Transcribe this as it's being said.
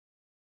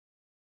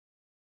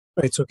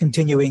Right, so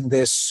continuing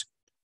this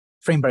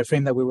frame by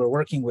frame that we were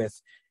working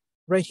with,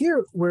 right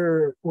here,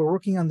 we're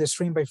working on this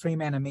frame by frame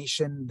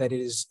animation that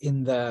is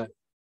in the,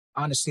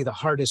 honestly, the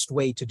hardest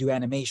way to do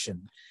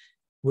animation.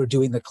 We're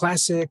doing the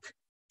classic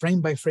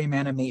frame by frame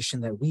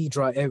animation that we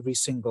draw every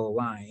single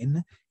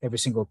line, every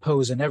single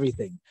pose and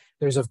everything.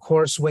 There's of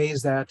course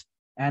ways that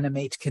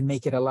Animate can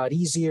make it a lot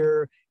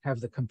easier,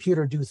 have the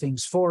computer do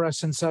things for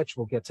us and such.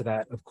 We'll get to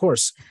that, of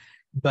course.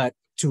 But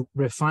to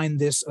refine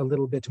this a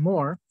little bit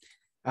more,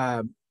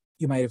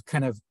 you might have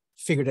kind of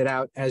figured it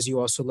out as you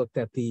also looked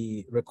at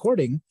the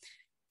recording,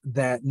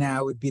 that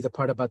now would be the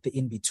part about the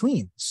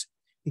in-betweens.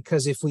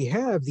 Because if we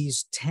have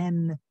these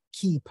 10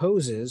 key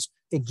poses,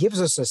 it gives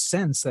us a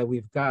sense that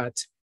we've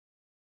got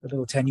a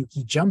little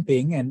tanuki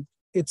jumping and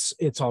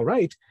it's all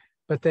right.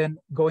 But then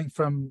going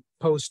from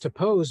pose to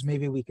pose,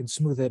 maybe we can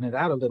smoothen it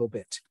out a little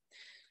bit.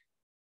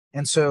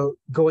 And so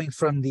going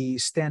from the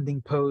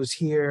standing pose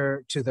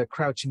here to the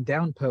crouching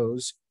down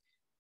pose,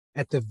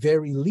 at the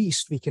very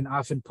least, we can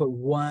often put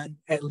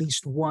at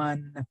least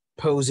one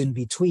pose in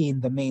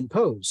between the main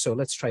pose. So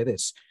let's try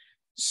this.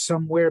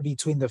 Somewhere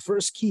between the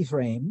first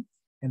keyframe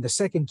and the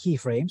second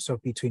keyframe, so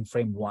between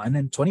frame 1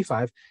 and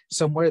 25,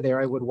 somewhere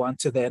there I would want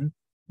to then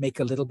make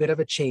a little bit of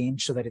a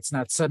change so that it's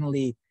not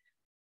suddenly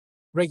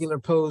regular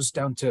pose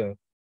down to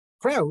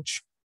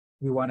crouch.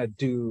 We want to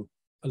do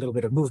a little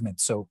bit of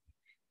movement. So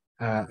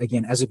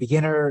again, as a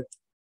beginner,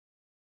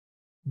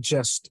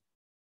 just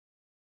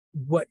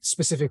what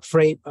specific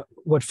frame,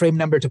 what frame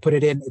number to put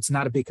it in, it's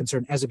not a big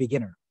concern as a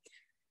beginner.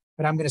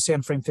 But I'm going to say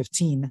on frame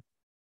 15,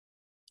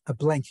 a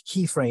blank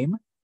keyframe.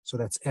 So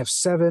that's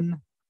F7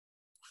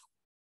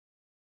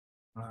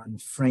 on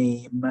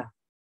frame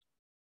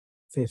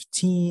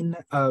 15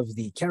 of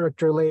the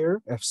character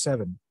layer,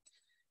 F7.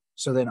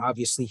 So then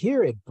obviously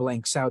here it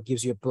blanks out,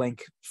 gives you a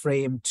blank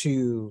frame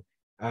to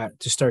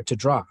start to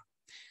draw.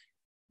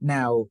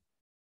 Now,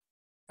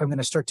 I'm going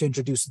to start to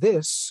introduce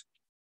this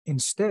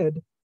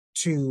instead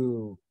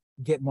to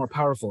get more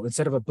powerful.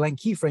 Instead of a blank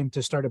keyframe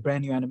to start a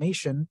brand new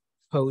animation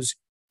pose,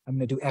 I'm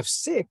going to do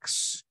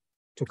F6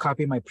 to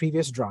copy my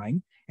previous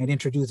drawing and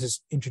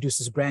introduce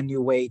this brand new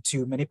way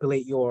to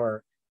manipulate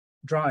your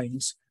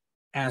drawings,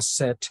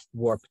 asset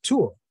warp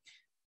tool.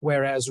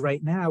 Whereas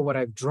right now, what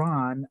I've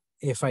drawn,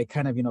 if I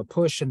kind of,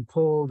 push and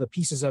pull the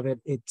pieces of it,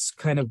 it's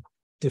kind of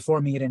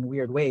deforming it in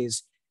weird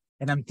ways.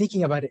 And I'm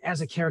thinking about it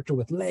as a character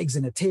with legs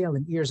and a tail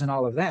and ears and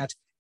all of that.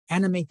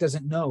 Animate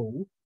doesn't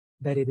know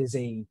that it is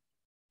a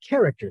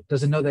character,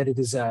 doesn't know that it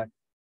is a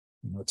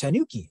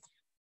tanuki.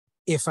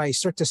 If I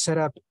start to set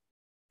up,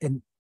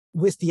 and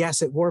with the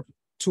asset warp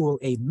tool,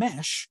 a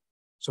mesh,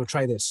 so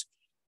try this,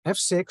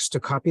 F6 to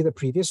copy the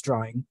previous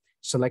drawing,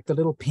 select the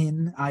little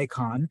pin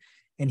icon,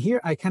 and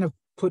here I kind of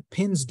put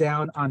pins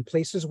down on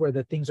places where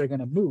the things are going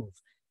to move.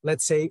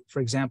 Let's say, for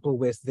example,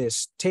 with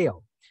this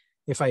tail,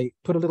 if I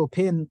put a little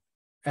pin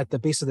at the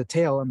base of the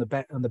tail on the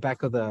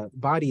back of the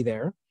body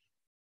there,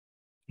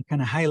 it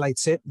kind of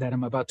highlights it that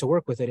I'm about to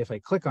work with it. If I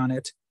click on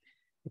it,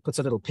 it puts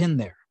a little pin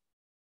there.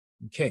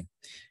 Okay.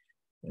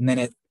 And then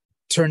it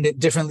turned it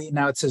differently.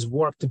 Now it says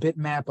warped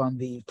bitmap on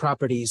the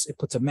properties. It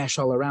puts a mesh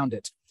all around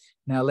it.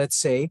 Now let's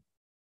say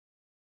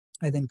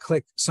I then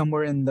click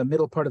somewhere in the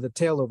middle part of the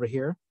tail over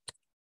here,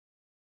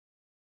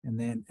 and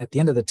then at the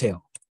end of the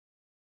tail.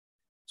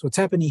 So what's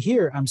happening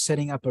here, I'm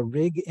setting up a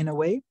rig in a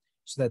way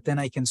so that then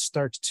I can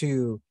start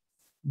to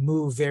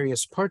move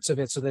various parts of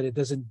it so that it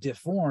doesn't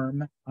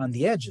deform on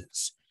the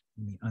edges.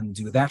 Let me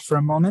undo that for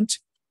a moment.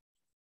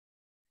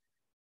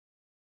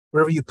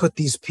 Wherever you put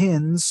these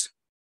pins,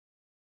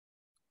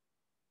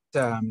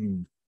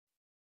 kind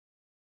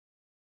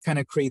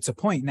of creates a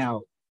point.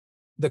 Now,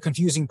 the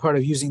confusing part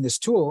of using this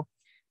tool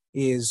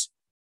is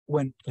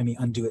when, let me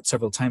undo it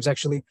several times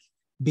actually,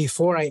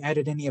 before I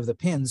added any of the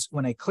pins,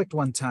 when I clicked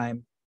one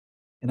time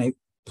and I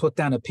put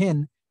down a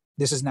pin,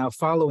 this is now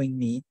following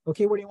me.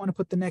 Okay, where do you want to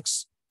put the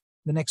next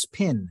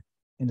pin?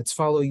 And it's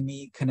following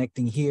me,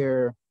 connecting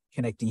here,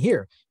 connecting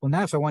here. Well,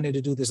 now if I wanted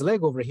to do this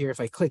leg over here, if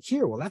I click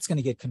here, well, that's going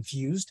to get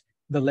confused.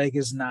 The leg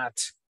is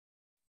not,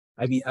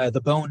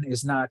 the bone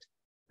is not,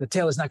 the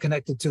tail is not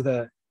connected to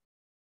the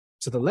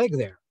leg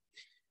there.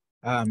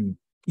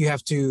 You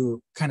have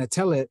to kind of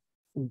tell it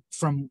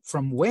from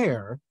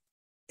where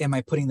am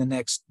I putting the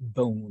next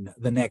bone,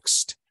 the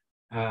next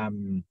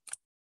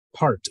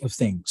part of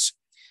things.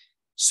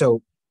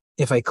 So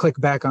if I click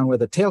back on where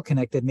the tail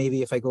connected,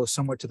 maybe if I go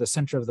somewhere to the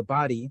center of the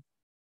body,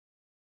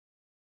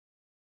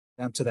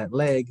 down to that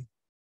leg,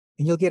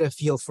 and you'll get a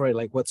feel for it,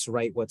 like what's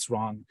right, what's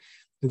wrong.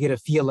 You'll get a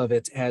feel of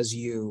it as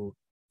you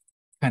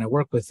kind of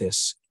work with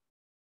this.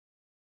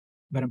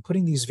 But I'm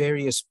putting these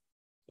various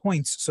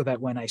points so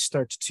that when I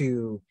start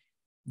to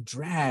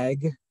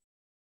drag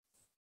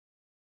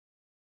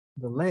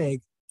the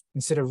leg,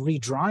 instead of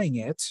redrawing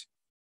it,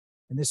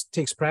 and this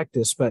takes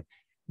practice, but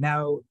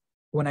now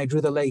when I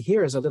drew the leg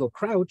here as a little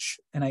crouch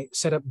and I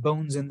set up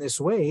bones in this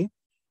way,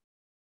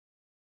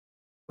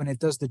 when it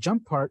does the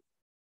jump part,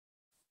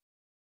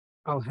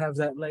 I'll have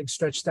that leg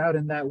stretched out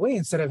in that way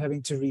instead of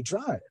having to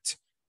redraw it.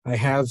 I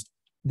have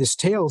this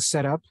tail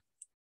set up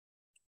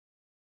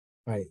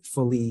if I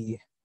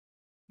fully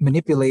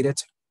manipulate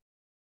it,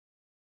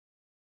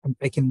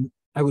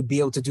 I would be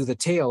able to do the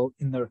tail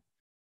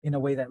in a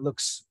way that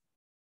looks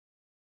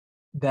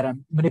that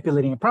I'm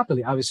manipulating it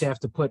properly. Obviously, I have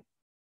to put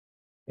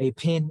a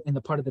pin in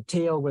the part of the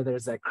tail where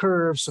there's that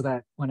curve so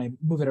that when I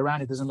move it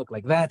around, it doesn't look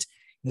like that.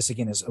 This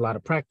again is a lot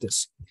of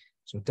practice.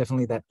 So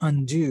definitely that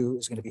undo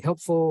is going to be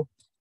helpful.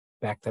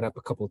 Back that up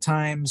a couple of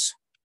times.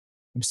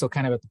 I'm still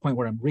kind of at the point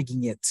where I'm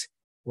rigging it,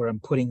 where I'm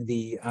putting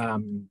the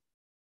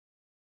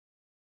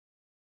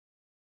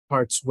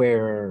parts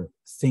where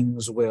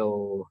things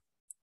will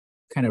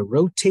kind of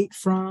rotate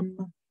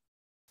from,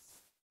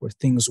 where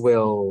things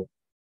will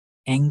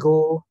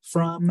angle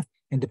from.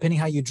 And depending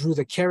how you drew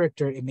the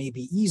character, it may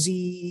be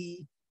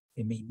easy,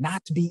 it may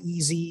not be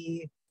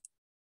easy.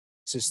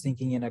 It's just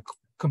thinking in a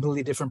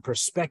completely different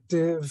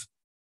perspective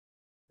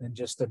than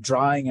just a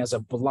drawing as a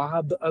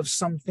blob of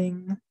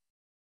something.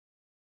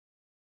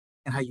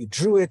 And how you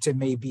drew it, it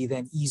may be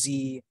then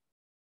easy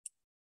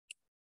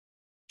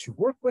to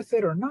work with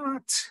it or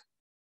not.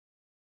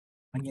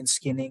 Onion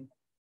skinning,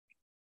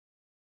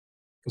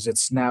 because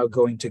it's now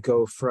going to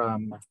go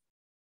from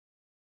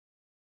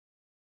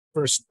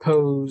first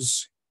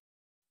pose,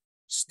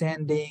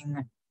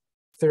 standing,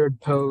 third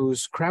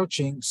pose,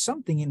 crouching,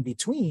 something in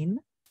between.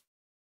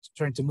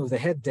 Trying to move the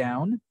head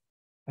down.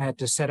 I had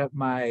to set up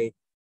my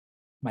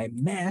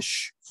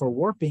mesh for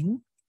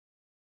warping.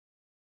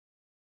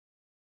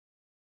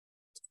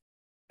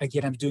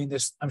 Again,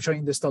 I'm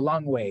showing this the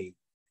long way,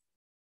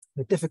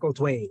 the difficult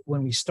way.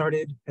 When we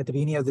started at the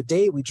beginning of the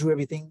day, we drew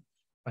everything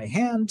by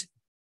hand.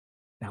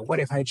 Now, what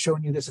if I had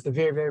shown you this at the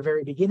very, very,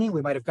 very beginning?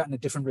 We might have gotten a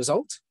different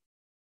result,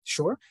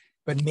 sure.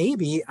 But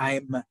maybe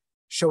I'm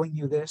showing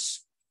you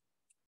this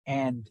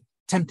and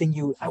tempting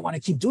you, I want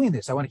to keep doing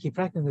this. I want to keep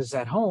practicing this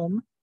at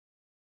home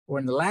or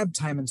in the lab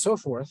time and so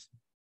forth.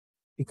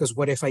 Because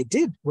what if we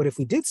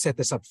did set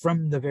this up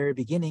from the very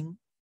beginning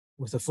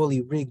with a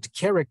fully rigged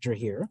character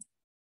here?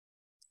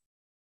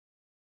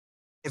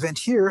 Event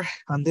here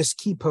on this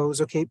key pose,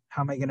 okay,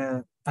 how am I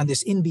gonna, on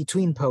this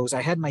in-between pose,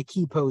 I had my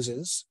key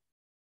poses,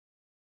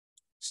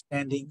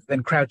 standing,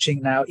 then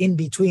crouching. Now in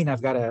between,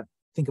 I've got to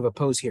think of a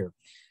pose here.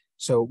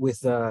 So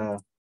with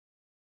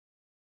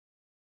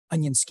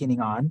onion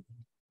skinning on,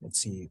 let's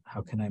see,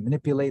 how can I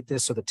manipulate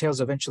this? So the tail's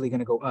eventually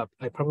gonna go up.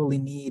 I probably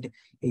need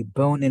a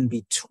bone in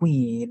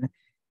between.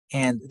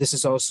 And this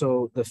is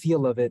also the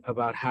feel of it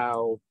about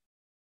how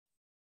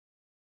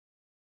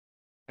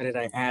did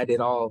I add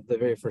it all the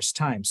very first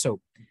time.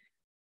 So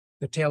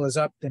the tail is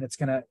up, then it's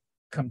gonna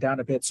come down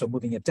a bit. So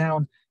moving it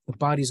down, the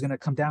body's gonna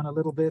come down a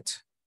little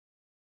bit.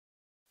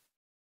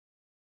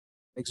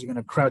 Legs are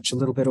gonna crouch a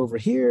little bit over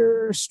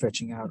here,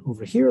 stretching out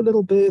over here a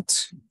little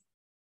bit.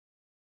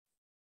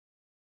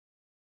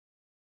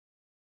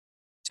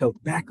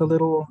 Tilt back a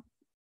little.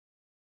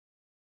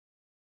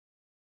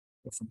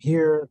 Go from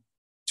here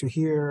to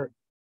here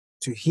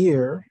to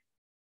here.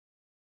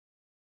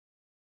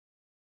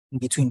 In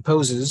between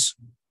poses.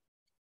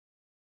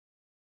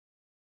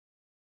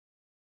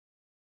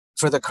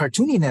 For the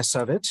cartooniness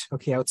of it,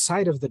 okay,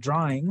 outside of the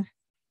drawing,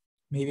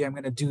 maybe I'm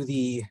going to do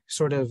the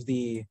sort of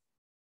the,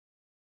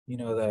 you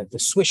know, the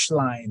swish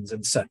lines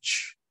and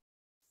such.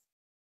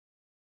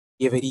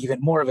 Give it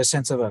even more of a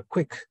sense of a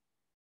quick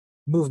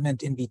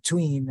movement in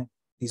between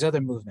these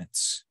other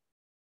movements.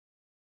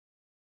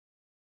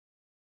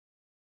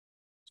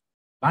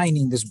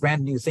 Finding this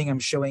brand new thing I'm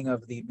showing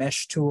of the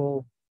mesh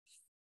tool,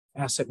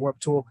 asset warp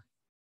tool.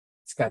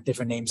 It's got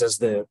different names as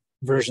the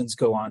versions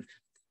go on,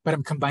 but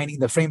I'm combining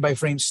the frame by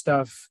frame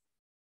stuff,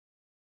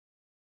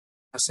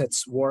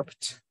 assets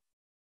warped,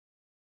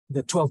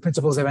 the 12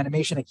 principles of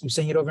animation. I keep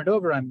saying it over and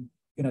over. I'm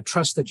going to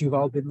trust that you've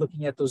all been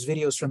looking at those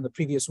videos from the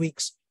previous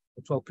weeks,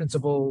 the 12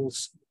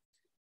 principles.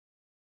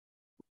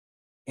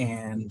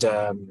 And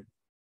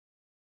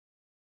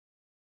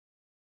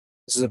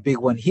this is a big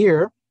one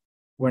here,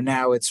 where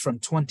now it's from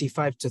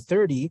 25 to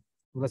 30.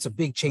 Well, that's a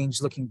big change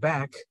looking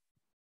back.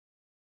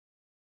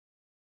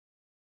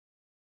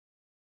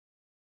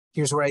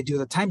 Here's where I do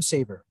the time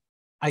saver.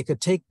 I could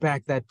take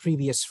back that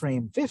previous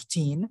frame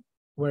 15,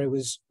 where it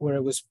was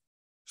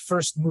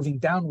first moving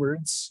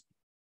downwards.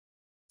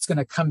 It's going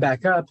to come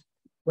back up.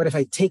 What if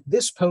I take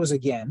this pose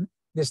again,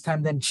 this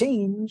time then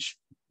change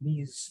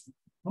these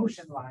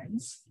motion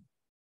lines?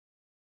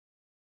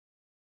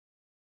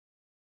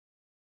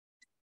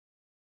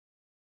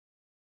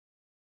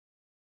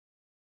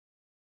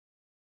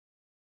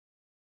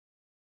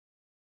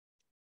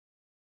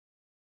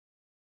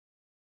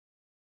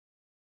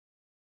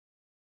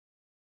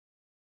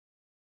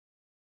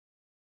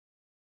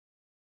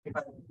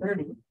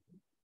 Because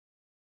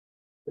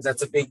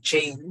that's a big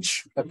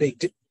change,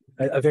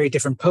 a very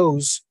different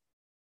pose.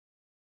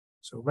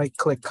 So right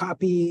click,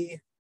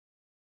 copy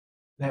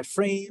that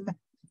frame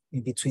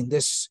in between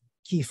this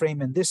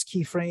keyframe and this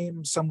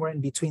keyframe, somewhere in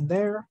between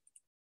there.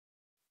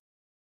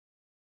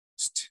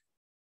 Just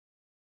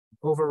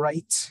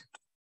overwrite.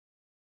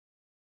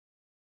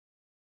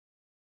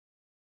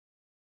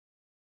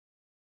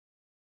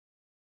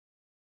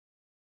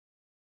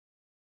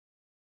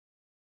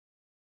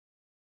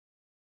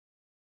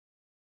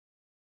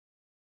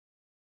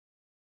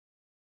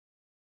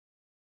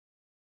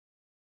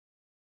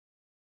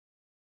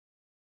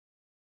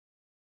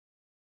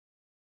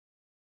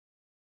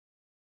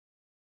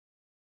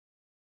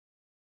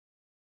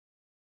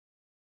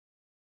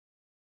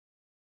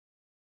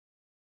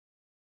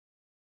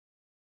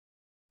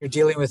 you're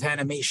dealing with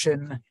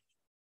animation,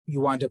 you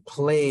want to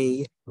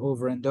play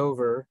over and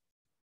over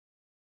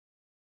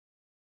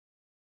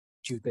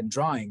what you've been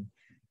drawing.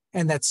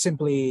 And that's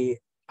simply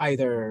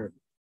either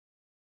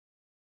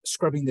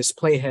scrubbing this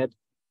playhead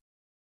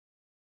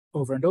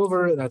over and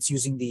over, that's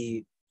using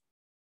the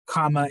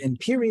comma and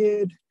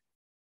period.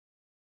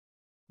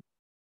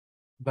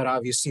 But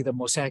obviously the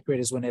most accurate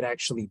is when it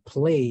actually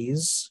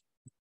plays.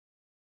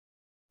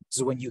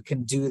 So when you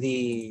can do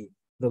the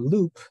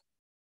loop,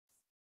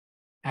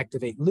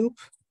 activate loop,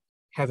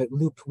 have it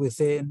loop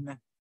within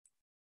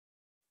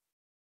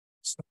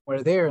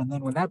somewhere there, and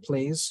then when that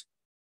plays,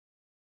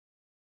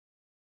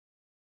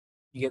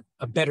 you get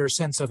a better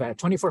sense of at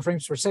 24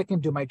 frames per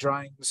second, do my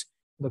drawings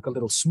look a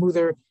little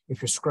smoother.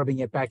 If you're scrubbing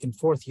it back and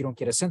forth, you don't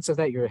get a sense of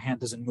that. Your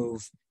hand doesn't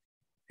move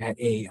at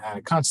a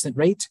constant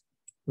rate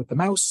with the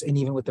mouse, and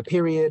even with the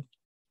period.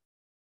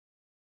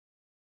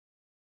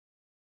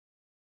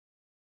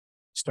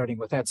 Starting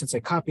with that, since I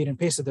copied and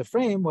pasted the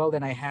frame, well,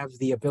 then I have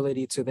the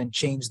ability to then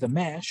change the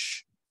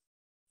mesh.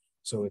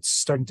 So it's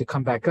starting to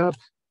come back up.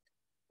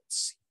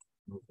 Let's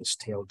move this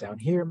tail down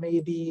here,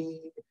 maybe.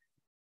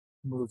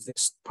 Move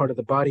this part of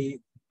the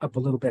body up a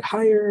little bit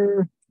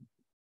higher.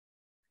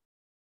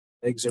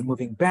 Legs are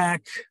moving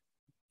back.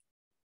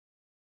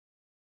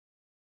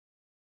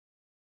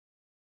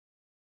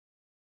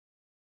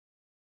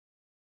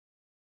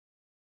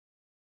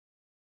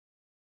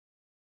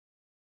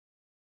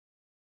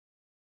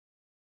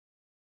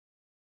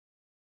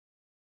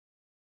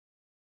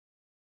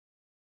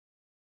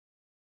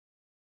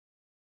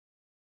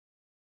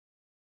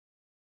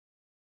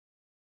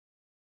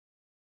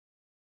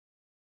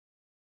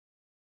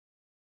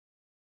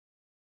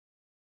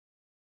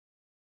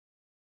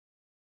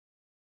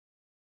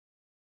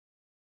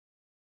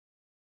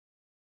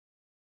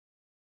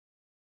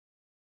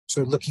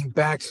 So looking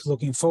back,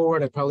 looking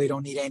forward, I probably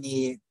don't need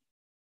any.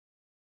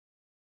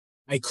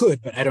 I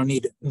could, but I don't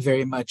need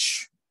very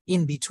much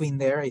in between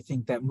there. I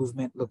think that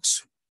movement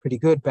looks pretty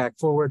good. Back,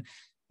 forward,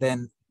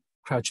 then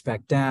crouch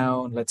back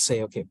down. Let's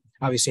say, okay,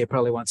 obviously I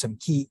probably want some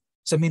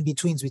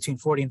in-betweens between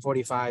 40 and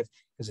 45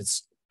 because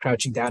it's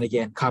crouching down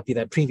again, copy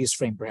that previous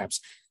frame perhaps.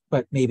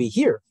 But maybe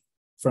here,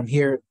 from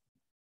here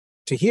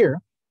to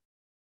here,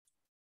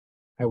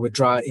 I would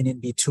draw an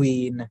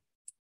in-between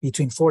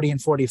between 40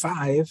 and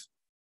 45,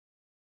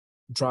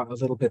 draw a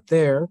little bit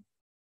there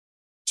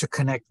to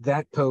connect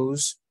that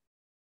pose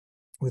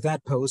with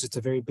that pose. It's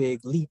a very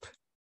big leap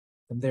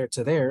from there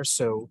to there.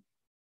 So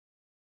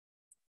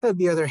that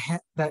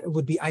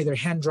would be either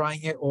hand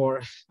drawing it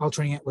or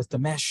altering it with the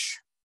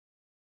mesh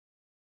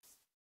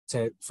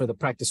for the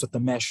practice with the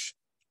mesh.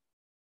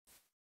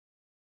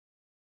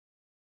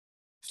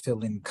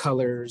 Fill in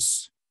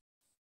colors.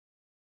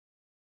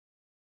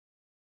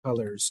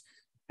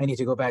 I need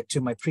to go back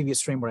to my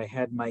previous frame where I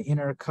had my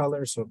inner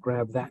color, so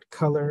grab that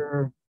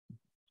color.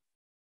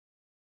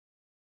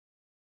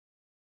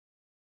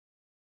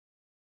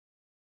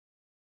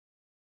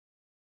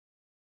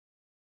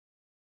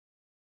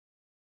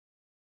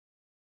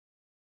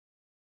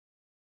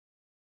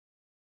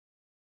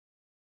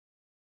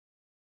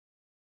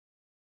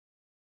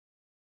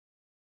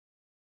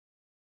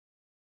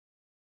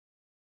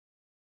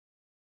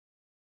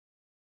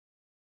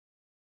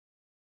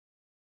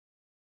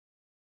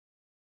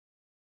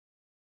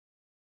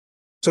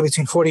 So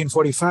between 40 and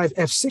 45,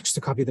 F6 to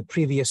copy the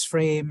previous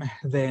frame,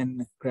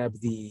 then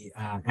grab the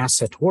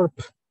asset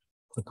warp,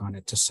 click on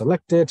it to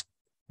select it,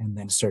 and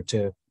then start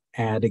to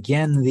add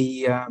again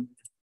the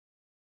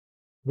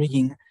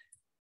rigging.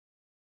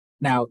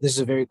 Now, this is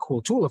a very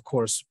cool tool, of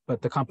course,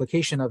 but the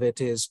complication of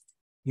it is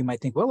you might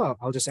think, well,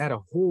 I'll just add a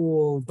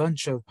whole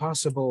bunch of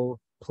possible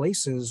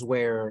places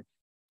where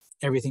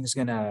everything's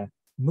going to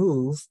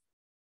move.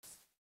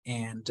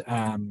 And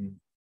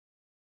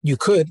you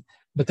could,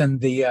 but then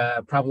the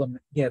problem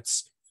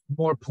gets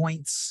more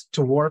points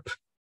to warp,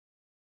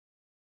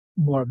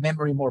 more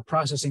memory, more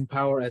processing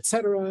power,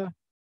 etc.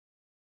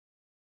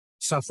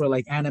 Software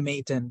like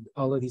Animate and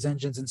all of these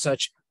engines and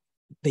such,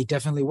 they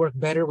definitely work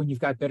better when you've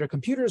got better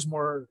computers,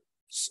 more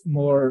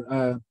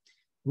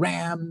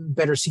RAM,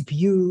 better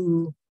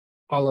CPU,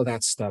 all of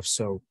that stuff.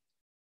 So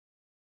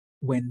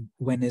when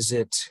is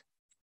it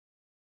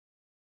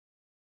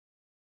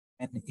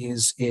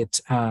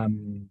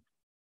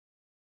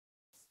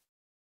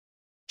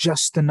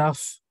just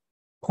enough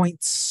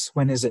points?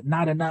 When is it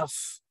not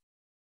enough?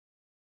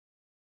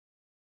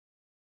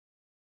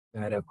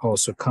 That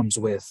also comes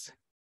with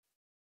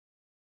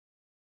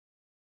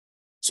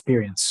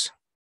experience.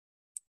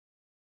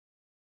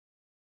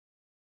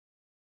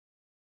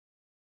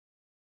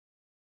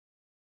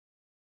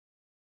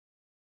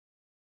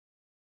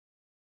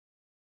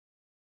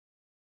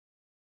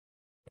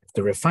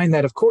 To refine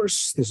that, of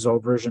course, this is all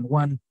version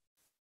 1.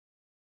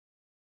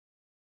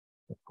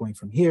 Going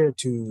from here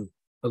to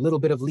a little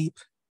bit of leap,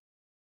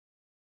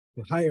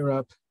 to higher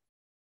up,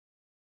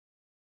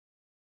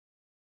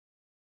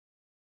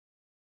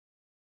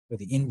 for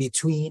the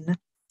in-between,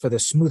 for the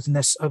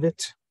smoothness of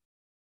it.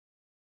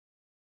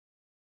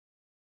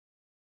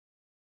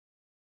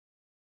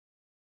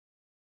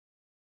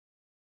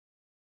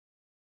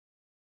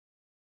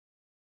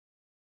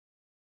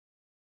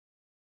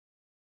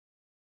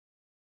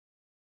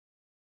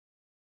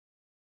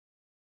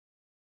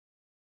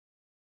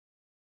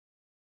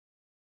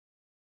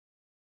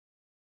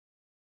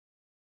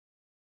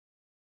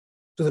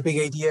 So the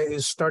big idea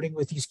is starting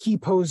with these key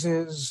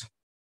poses,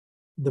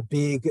 the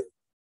big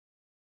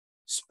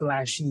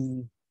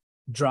splashy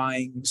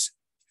drawings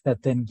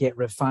that then get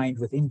refined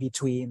with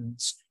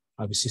in-betweens.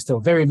 Obviously still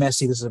very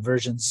messy. This is a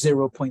version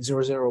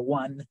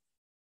 0.001. And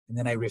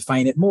then I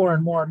refine it more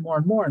and more and more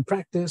and more in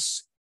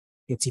practice.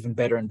 It's even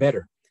better and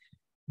better.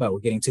 But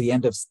we're getting to the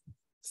end of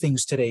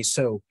things today.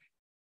 So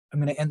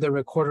I'm going to end the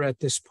recorder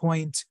at this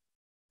point.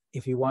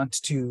 If you want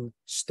to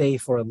stay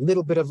for a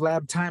little bit of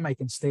lab time, I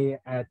can stay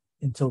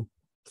until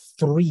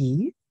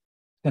 3.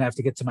 Then I have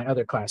to get to my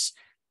other class.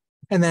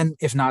 And then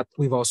if not,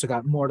 we've also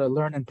got more to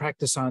learn and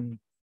practice on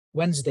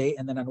Wednesday.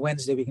 And then on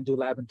Wednesday, we can do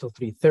lab until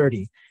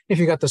 3:30. If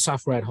you got the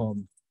software at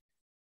home,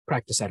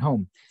 practice at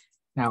home.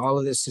 Now, all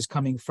of this is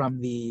coming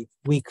from the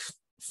week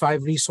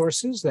 5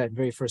 resources, that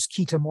very first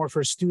Kita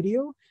Morpher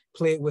Studio.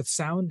 Play it with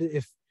sound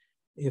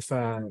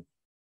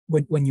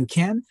when you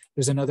can.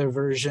 There's another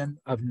version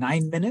of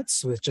 9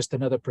 minutes with just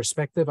another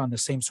perspective on the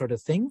same sort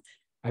of thing.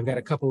 I've got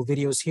a couple of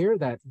videos here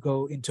that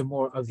go into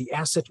more of the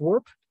asset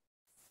warp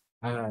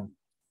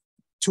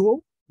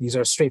tool. These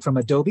are straight from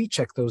Adobe.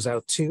 Check those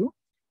out too.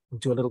 We'll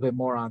do a little bit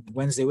more on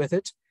Wednesday with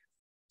it.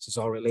 This is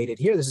all related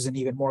here. This is an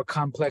even more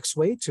complex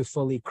way to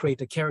fully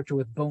create a character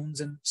with bones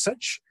and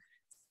such.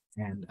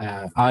 And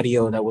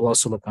audio that will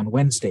also look on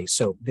Wednesday.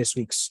 So this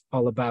week's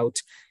all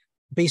about,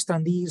 based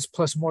on these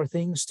plus more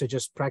things, to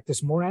just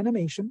practice more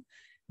animation.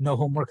 No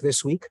homework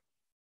this week.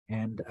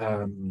 And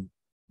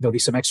there'll be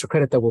some extra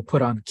credit that we'll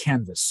put on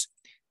Canvas.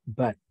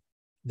 But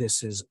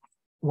this is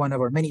one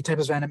of our many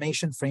types of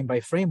animation, frame by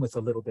frame, with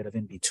a little bit of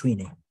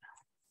in-betweening.